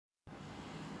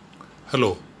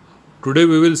Hello. Today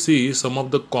we will see some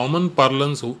of the common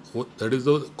parlance, that is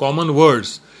the common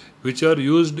words which are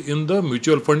used in the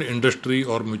mutual fund industry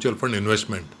or mutual fund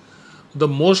investment. The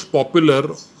most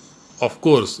popular, of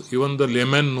course, even the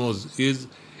layman knows, is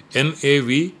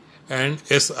NAV and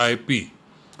SIP.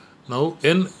 Now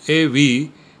NAV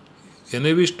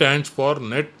stands for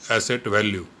net asset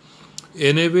value.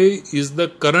 NAV is the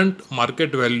current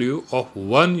market value of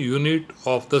one unit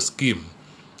of the scheme.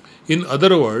 In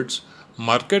other words,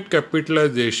 market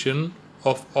capitalization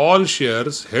of all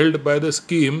shares held by the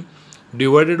scheme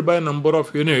divided by number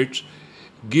of units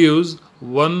gives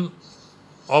one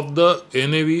of the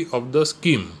NAV of the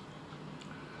scheme.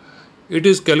 It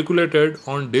is calculated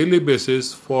on daily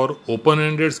basis for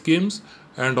open-ended schemes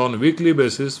and on weekly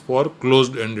basis for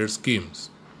closed-ended schemes.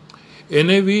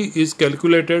 NAV is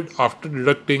calculated after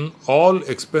deducting all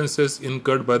expenses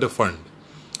incurred by the fund.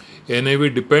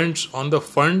 NAV depends on the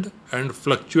fund and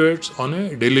fluctuates on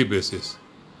a daily basis.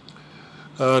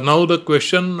 Now the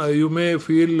question you may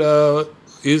feel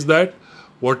is that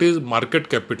what is market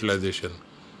capitalization?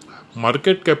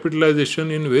 Market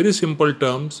capitalization in very simple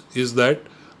terms is that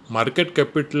market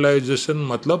capitalization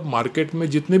मतलब market में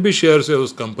जितने भी shares है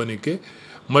उस company के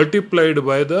multiplied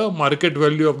by the market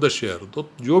value of the share. तो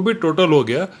जो भी total हो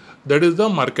गया that is the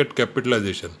market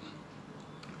capitalization.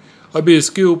 अभी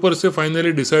इसके ऊपर से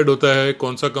फाइनली डिसाइड होता है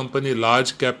कौन सा कंपनी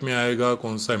लार्ज कैप में आएगा,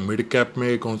 कौन सा मिड कैप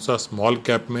में, कौन सा स्मॉल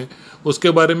कैप में, उसके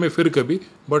बारे में फिर कभी.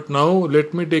 But now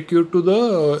let me take you to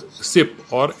the SIP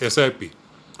और SIP.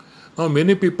 Now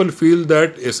many people feel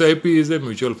that SIP is a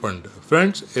mutual fund.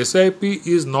 Friends, SIP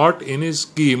is not any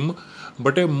scheme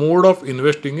but a mode of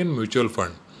investing in mutual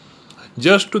fund.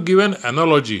 Just to give an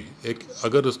analogy,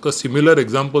 अगर उसका similar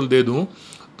example दे दूँ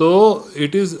तो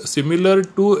it is similar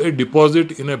to a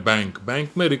deposit in a bank. Bank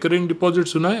में recurring deposit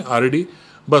सुना है, RD,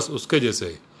 बस उसके जैसे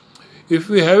ही. If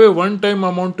we have a one time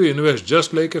amount to invest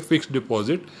just like a fixed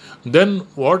deposit, then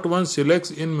what one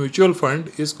selects in mutual fund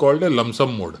is called a lump sum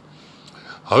mode.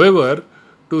 However,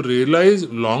 to realise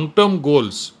long term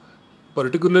goals,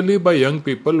 particularly by young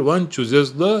people, one chooses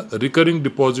the recurring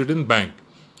deposit in bank.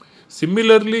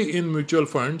 Similarly, in mutual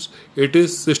funds, it is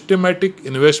systematic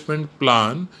investment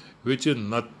plan which is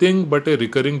nothing but a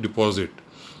recurring deposit.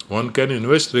 One can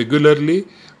invest regularly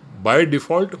by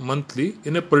default monthly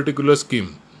in a particular scheme.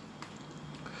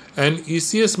 An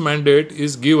ECS mandate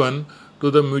is given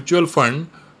to the mutual fund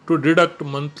to deduct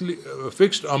monthly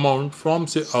fixed amount from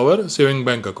our saving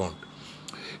bank account.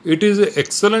 It is an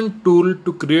excellent tool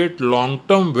to create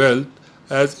long-term wealth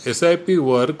as SIP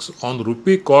works on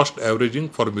rupee cost averaging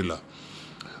formula.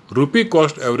 Rupee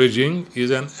cost averaging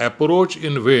is an approach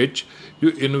in which you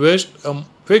invest a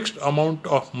fixed amount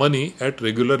of money at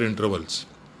regular intervals.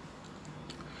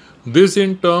 This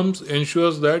in terms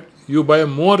ensures that you buy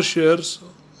more shares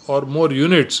or more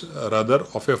units rather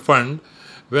of a fund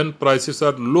when prices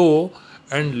are low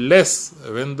and less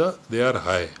when they are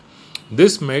high.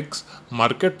 This makes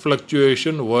market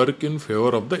fluctuation work in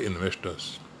favor of the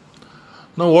investors.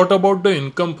 Now what about the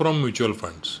income from mutual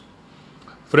funds?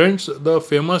 Friends, the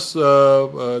famous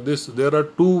there are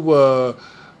two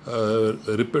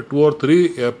or three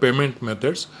payment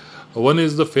methods. One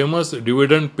is the famous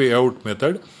dividend payout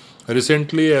method.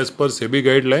 Recently, as per SEBI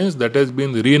guidelines, that has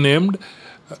been renamed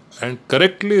and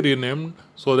correctly renamed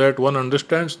so that one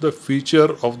understands the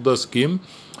feature of the scheme.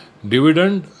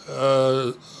 Dividend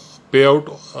payout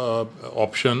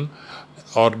option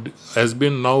or has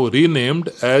been now renamed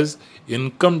as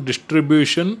income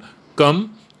distribution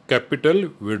cum capital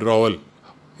withdrawal.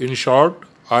 In short,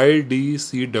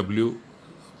 IDCW.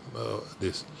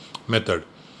 This method.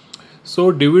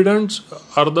 So dividends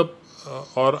are the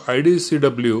or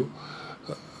IDCW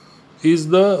is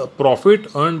the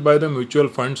profit earned by the mutual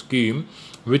fund scheme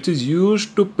which is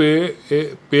used to pay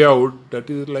a payout, that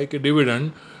is like a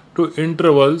dividend, to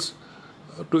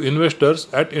investors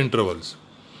at intervals.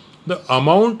 The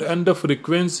amount and the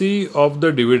frequency of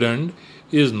the dividend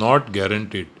is not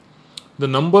guaranteed. The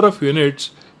number of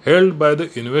units held by the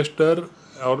investor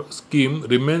or scheme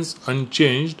remains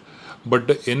unchanged, but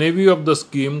the NAV of the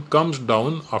scheme comes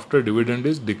down after dividend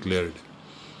is declared.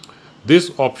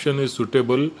 This option is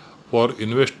suitable for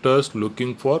investors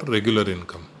looking for regular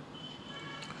income.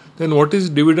 Then what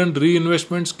is dividend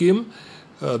reinvestment scheme?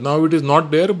 Now it is not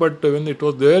there, but when it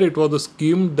was there, it was the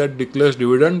scheme that declares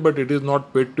dividend, but it is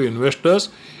not paid to investors.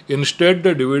 Instead,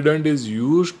 the dividend is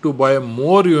used to buy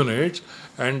more units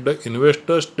and the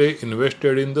investors stay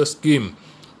invested in the scheme.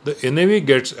 The NAV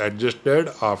gets adjusted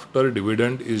after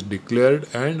dividend is declared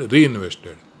and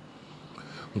reinvested.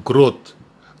 Growth.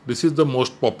 This is the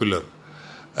most popular.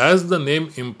 As the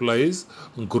name implies,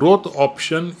 growth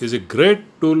option is a great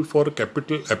tool for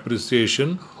capital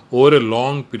appreciation over a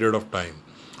long period of time.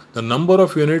 The number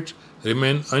of units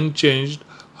remain unchanged.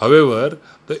 However,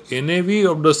 the NAV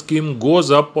of the scheme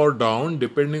goes up or down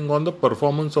depending on the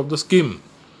performance of the scheme.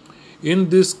 In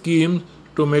this scheme,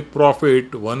 to make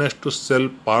profit, one has to sell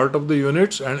part of the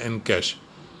units and encash.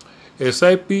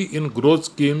 SIP in growth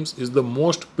schemes is the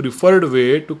most preferred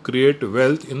way to create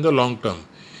wealth in the long term.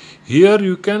 Here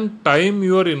you can time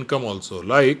your income also,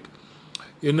 like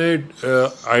in a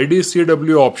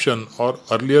IDCW option, or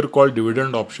earlier called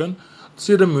dividend option.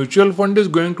 See, the mutual fund is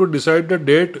going to decide the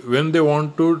date when they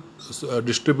want to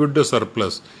distribute the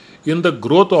surplus. In the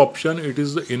growth option, it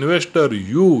is the investor,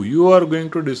 you are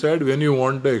going to decide when you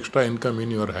want the extra income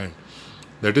in your hand.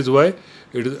 That is why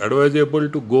it is advisable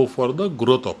to go for the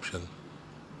growth option.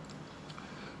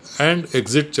 And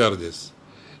exit charges.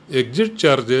 Exit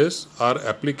charges are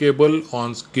applicable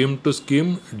on scheme to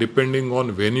scheme depending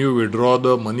on when you withdraw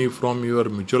the money from your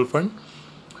mutual fund,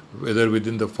 whether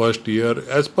within the first year.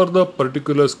 As per the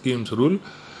particular scheme's rule,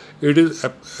 it is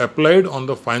applied on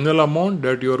the final amount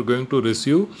that you are going to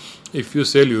receive if you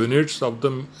sell units of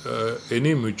the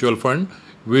any mutual fund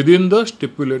within the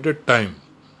stipulated time.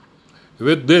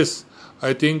 With this,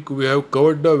 I think we have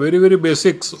covered the very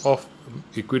basics of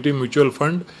equity mutual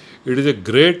fund. It is a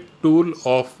great tool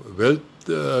of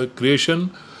wealth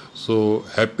creation. So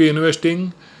happy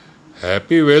investing,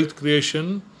 happy wealth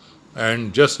creation.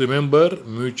 And just remember,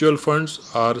 mutual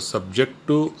funds are subject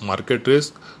to market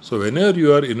risk. So whenever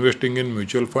you are investing in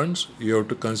mutual funds, you have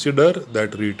to consider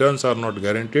that returns are not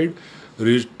guaranteed.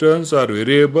 Returns are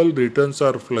variable, returns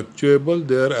are fluctuable,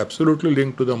 they are absolutely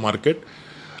linked to the market.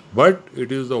 But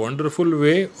it is the wonderful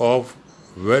way of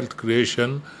wealth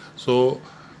creation. So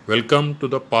welcome to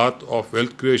the path of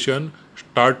wealth creation.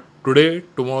 Start today,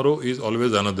 tomorrow is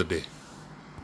always another day.